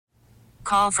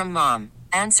Call from mom.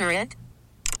 Answer it.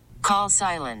 Call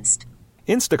silenced.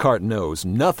 Instacart knows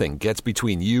nothing gets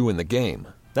between you and the game.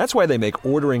 That's why they make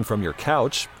ordering from your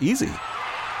couch easy.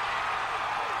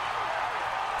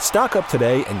 Stock up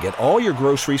today and get all your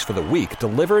groceries for the week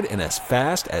delivered in as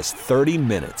fast as 30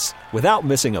 minutes without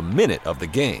missing a minute of the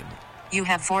game. You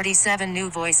have 47 new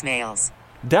voicemails.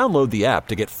 Download the app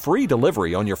to get free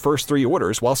delivery on your first 3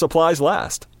 orders while supplies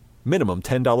last. Minimum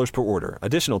 $10 per order.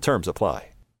 Additional terms apply.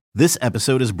 This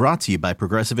episode is brought to you by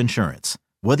Progressive Insurance.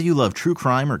 Whether you love true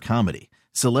crime or comedy,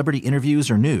 celebrity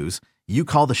interviews or news, you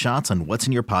call the shots on what's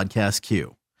in your podcast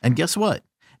queue. And guess what?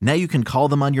 Now you can call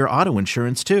them on your auto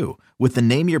insurance too with the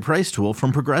Name Your Price tool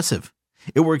from Progressive.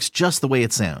 It works just the way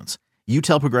it sounds. You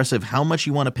tell Progressive how much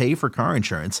you want to pay for car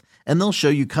insurance, and they'll show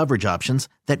you coverage options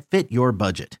that fit your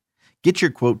budget. Get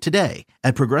your quote today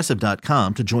at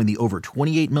Progressive.com to join the over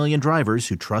 28 million drivers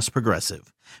who trust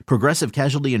Progressive. Progressive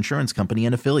Casualty Insurance Company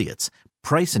and Affiliates.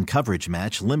 Price and coverage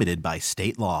match limited by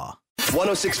state law.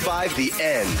 106.5 The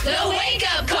End. The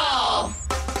Wake Up Call.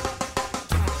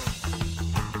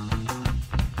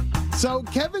 So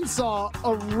Kevin saw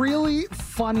a really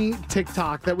funny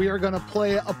TikTok that we are going to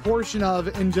play a portion of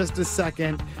in just a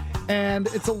second. And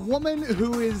it's a woman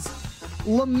who is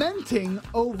lamenting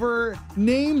over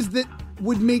names that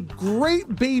would make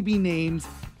great baby names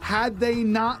had they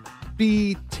not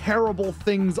be terrible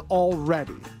things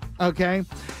already. Okay?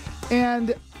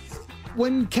 And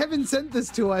when Kevin sent this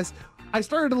to us, I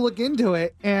started to look into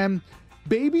it, and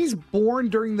babies born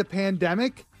during the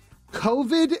pandemic,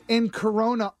 COVID and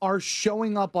Corona are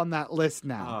showing up on that list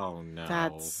now. Oh, no.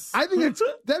 I think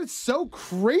that's so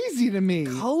crazy to me.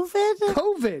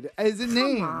 COVID as a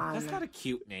name. That's not a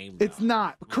cute name, though. It's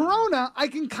not. Corona, I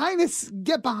can kind of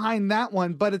get behind that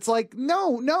one, but it's like,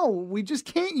 no, we just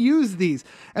can't use these.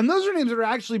 And those are names that are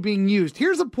actually being used.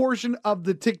 Here's a portion of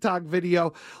the TikTok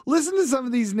video. Listen to some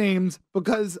of these names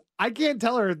because I can't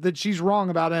tell her that she's wrong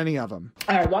about any of them.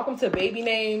 All right, welcome to baby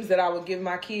names that I would give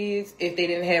my kids if they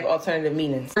didn't have alternative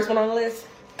meanings. First one on the list,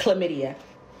 chlamydia.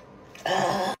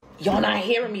 Y'all not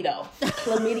hearing me though.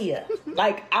 Chlamydia.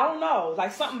 Like, I don't know.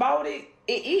 Like, something about it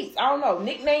eats. I don't know.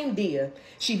 Nickname Dia.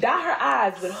 She dye her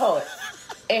eyes with hearts,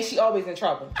 and she always in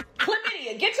trouble.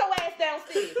 Chlamydia, get your ass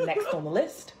downstairs. Next on the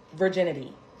list,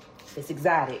 virginity. It's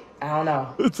exotic. I don't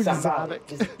know. It's something exotic. about it.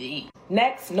 Just eat.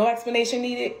 Next, no explanation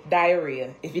needed,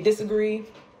 diarrhea. If you disagree,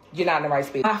 you're not in the right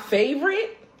space. My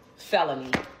favorite,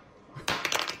 felony.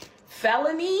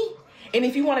 Felony, and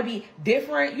if you want to be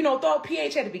different, throw a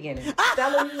PH at the beginning.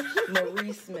 Felony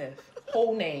Marie Smith.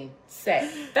 Whole name,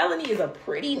 set. Felony is a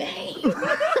pretty name.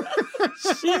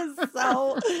 She is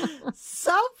so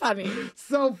funny.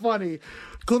 So funny.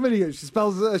 Chlamydia.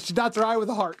 She dots her I with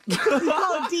a heart.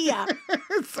 Oh, Dia.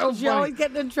 It's so She's funny. always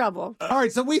getting in trouble. All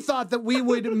right, so we thought that we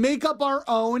would make up our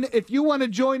own. If you want to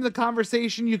join the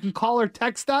conversation, you can call or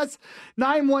text us,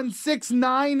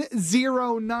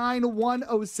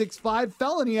 916-909-1065.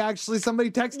 Felony, actually,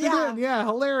 somebody texted in. Yeah,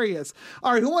 hilarious.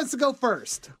 All right, who wants to go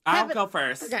first? I'll go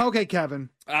first. Okay, Kevin.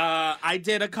 I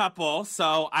did a couple,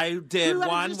 so I did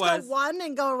one go one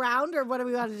and go around, or what do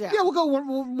we want to do? Yeah, we'll go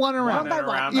one around. One by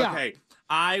one. Yeah. Okay.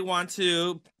 I want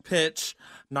to pitch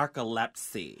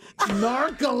narcolepsy.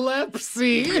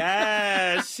 Narcolepsy.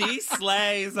 Yes, she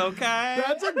slays, okay?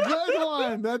 That's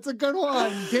a good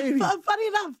one. Katie. Funny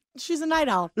enough, she's a night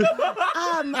owl.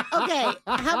 Okay,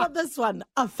 how about this one?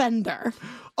 Offender.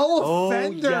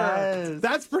 Offender. Yes.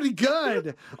 That's pretty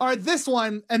good. All right, this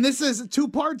one, and this is 2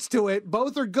 parts to it.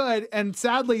 Both are good, and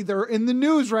sadly, they're in the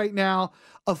news right now.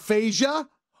 Aphasia.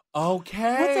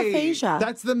 Okay. What's aphasia?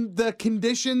 That's the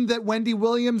condition that Wendy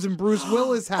Williams and Bruce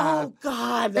Willis have. Oh,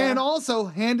 God. And also,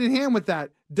 hand in hand with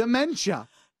that, dementia.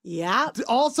 Yeah.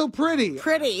 Also pretty.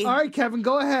 Pretty. All right, Kevin,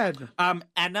 go ahead.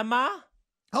 Enema.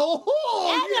 Oh,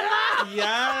 Enema.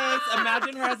 Yes.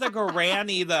 Imagine her as a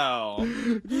granny, though.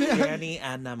 Granny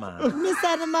Enema. Miss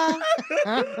Enema.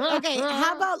 Okay,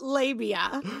 how about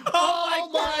labia? Oh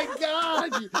my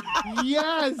God.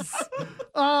 Yes.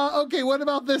 Okay, what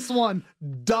about this one?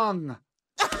 Dung.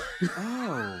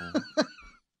 Oh.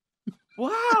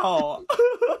 Wow.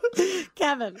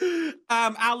 Kevin.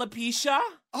 Alopecia.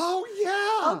 Oh,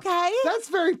 yeah. Okay. That's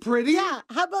very pretty. Yeah.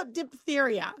 How about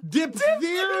diphtheria?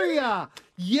 Diphtheria.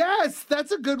 Yes,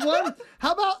 that's a good one.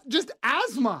 How about just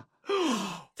asthma?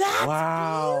 That's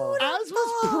Wow. beautiful.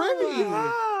 Asthma's pretty.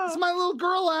 Wow. It's my little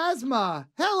girl Asthma.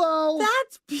 Hello.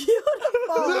 That's beautiful.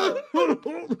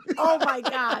 Oh my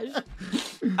gosh.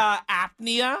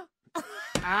 Apnea.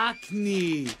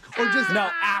 Acne. Or just No,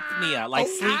 apnea. Like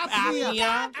sleep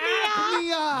apnea.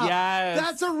 Apnea. Yes.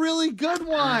 That's a really good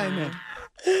one.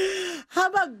 How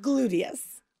about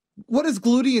gluteus? What does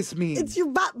gluteus mean? It's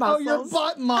your butt Oh, muscles. your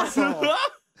butt muscle.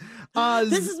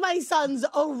 This is my sons,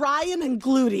 Orion and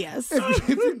Gluteus.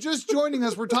 If you're just joining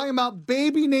us, we're talking about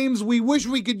baby names we wish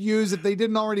we could use if they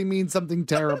didn't already mean something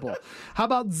terrible. How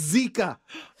about Zika?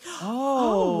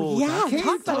 Oh, yeah. okay,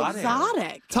 Talk about got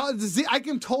exotic. I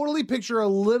can totally picture a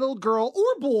little girl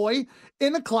or boy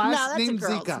in a class No, that's a named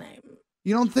girl's Zika. name.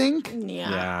 You don't think?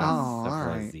 Yeah. Oh, all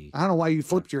definitely right. Zeke. I don't know why you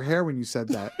flipped your hair when you said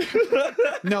that.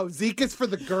 No, Zika's for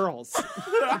the girls.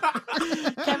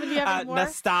 Kevin, do you have any more?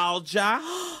 Nostalgia.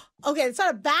 Okay, it's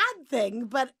not a bad thing,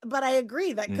 but I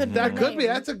agree. That could be That a could be.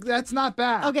 name. That's not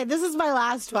bad. Okay, this is my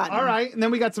last one. All right. And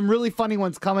then we got some really funny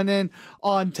ones coming in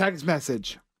on text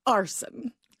message.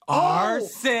 Arson.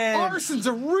 Arson. Arson's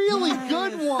a really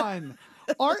good one.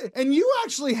 And you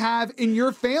actually have in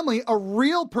your family a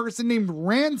real person named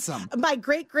Ransom. My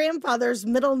great-grandfather's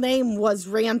middle name was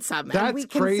Ransom. That's and we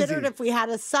crazy. considered if we had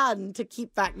a son to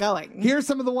keep that going. Here's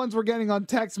some of the ones we're getting on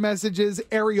text messages.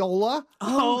 Areola.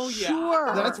 Oh, yeah.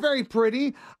 Sure. That's very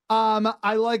pretty.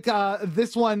 I like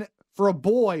this one for a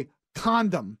boy,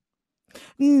 condom.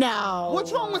 No.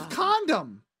 What's wrong with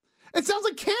condom? It sounds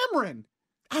like Cameron.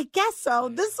 I guess so.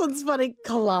 This one's funny.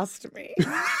 Colostomy.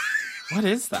 What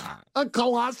is that? A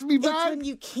colostomy It's bag? when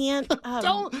you can't.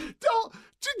 Don't,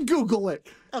 just Google it.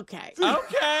 Okay.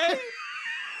 Okay.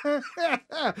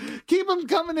 Keep them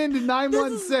coming into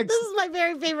 916. This is my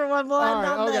very favorite one. Well, All I'm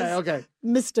right, on okay, this. okay.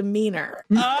 Misdemeanor.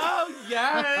 Oh,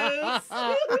 yes.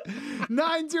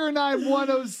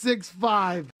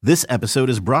 909-1065. This episode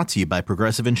is brought to you by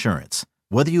Progressive Insurance.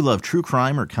 Whether you love true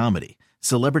crime or comedy,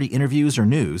 celebrity interviews or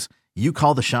news, you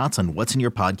call the shots on what's in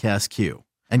your podcast queue.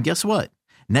 And guess what?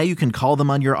 Now you can call them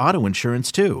on your auto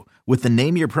insurance too with the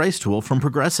Name Your Price tool from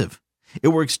Progressive. It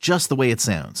works just the way it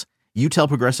sounds. You tell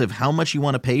Progressive how much you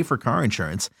want to pay for car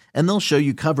insurance, and they'll show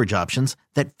you coverage options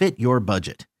that fit your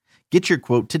budget. Get your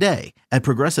quote today at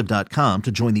Progressive.com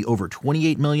to join the over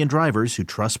 28 million drivers who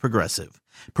trust Progressive.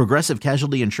 Progressive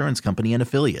Casualty Insurance Company and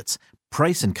Affiliates.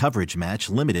 Price and coverage match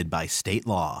limited by state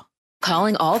law.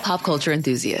 Calling all pop culture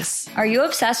enthusiasts. Are you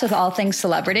obsessed with all things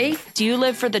celebrity? Do you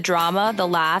live for the drama, the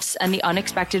laughs, and the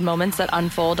unexpected moments that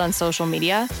unfold on social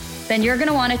media? Then you're going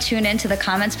to want to tune in to the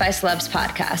Comments by Celebs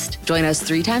podcast. Join us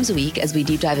 3 times a week as we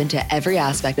deep dive into every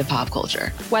aspect of pop culture.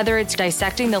 Whether it's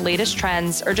dissecting the latest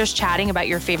trends or just chatting about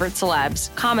your favorite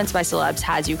celebs, Comments by Celebs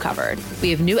has you covered. We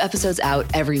have new episodes out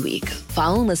every week.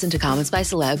 Follow and listen to Comments by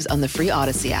Celebs on the free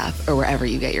Odyssey app or wherever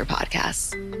you get your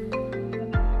podcasts.